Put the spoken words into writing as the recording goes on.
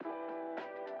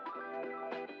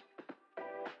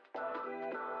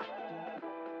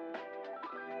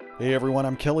Hey everyone,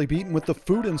 I'm Kelly Beaton with the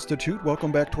Food Institute.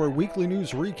 Welcome back to our weekly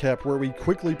news recap where we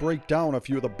quickly break down a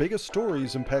few of the biggest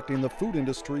stories impacting the food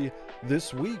industry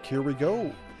this week. Here we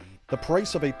go. The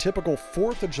price of a typical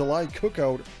 4th of July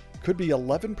cookout could be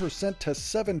 11% to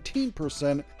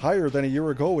 17% higher than a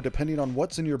year ago, depending on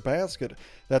what's in your basket.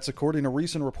 That's according to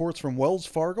recent reports from Wells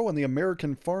Fargo and the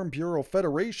American Farm Bureau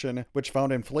Federation, which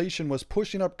found inflation was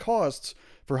pushing up costs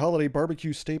for holiday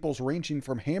barbecue staples ranging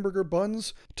from hamburger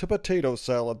buns to potato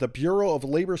salad. The Bureau of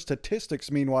Labor Statistics,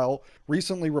 meanwhile,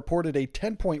 recently reported a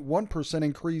 10.1%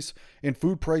 increase in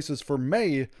food prices for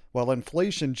May, while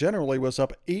inflation generally was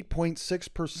up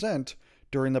 8.6%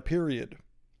 during the period.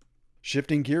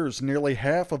 Shifting gears, nearly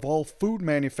half of all food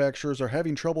manufacturers are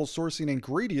having trouble sourcing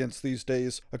ingredients these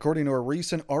days, according to a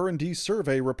recent R&D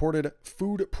survey reported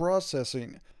food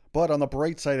processing. But on the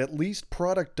bright side, at least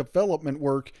product development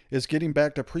work is getting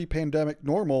back to pre-pandemic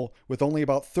normal, with only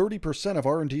about 30% of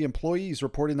R&D employees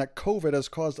reporting that COVID has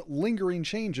caused lingering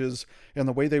changes in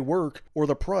the way they work or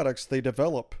the products they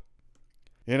develop.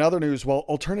 In other news, while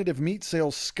alternative meat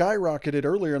sales skyrocketed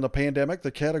earlier in the pandemic,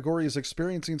 the category is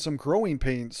experiencing some growing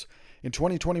pains. In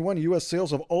 2021, U.S.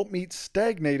 sales of alt meat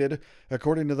stagnated,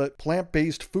 according to the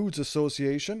Plant-Based Foods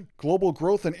Association. Global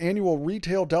growth in annual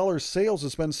retail dollar sales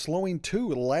has been slowing too.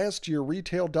 Last year,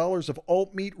 retail dollars of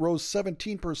alt meat rose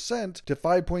 17% to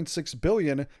 $5.6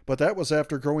 billion, but that was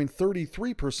after growing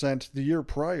 33% the year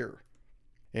prior.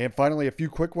 And finally, a few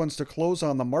quick ones to close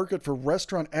on. The market for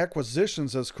restaurant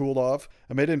acquisitions has cooled off.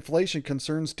 Amid inflation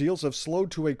concerns, deals have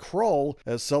slowed to a crawl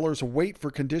as sellers wait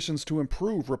for conditions to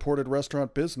improve, reported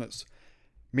Restaurant Business.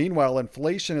 Meanwhile,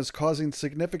 inflation is causing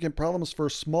significant problems for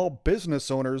small business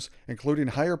owners, including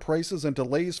higher prices and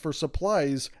delays for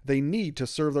supplies they need to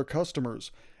serve their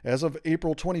customers. As of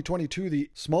April 2022, the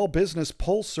Small Business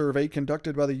Pulse survey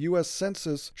conducted by the U.S.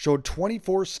 Census showed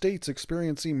 24 states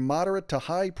experiencing moderate to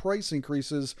high price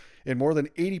increases in more than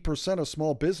 80% of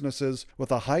small businesses, with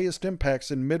the highest impacts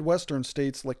in Midwestern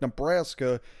states like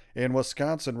Nebraska and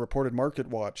Wisconsin, reported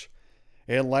MarketWatch.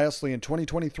 And lastly, in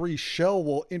 2023, Shell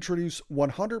will introduce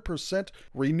 100%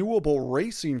 renewable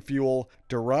racing fuel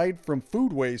derived from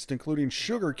food waste, including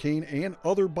sugarcane and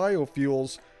other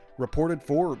biofuels, reported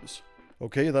Forbes.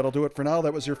 Okay, that'll do it for now.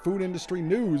 That was your food industry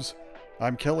news.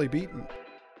 I'm Kelly Beaton.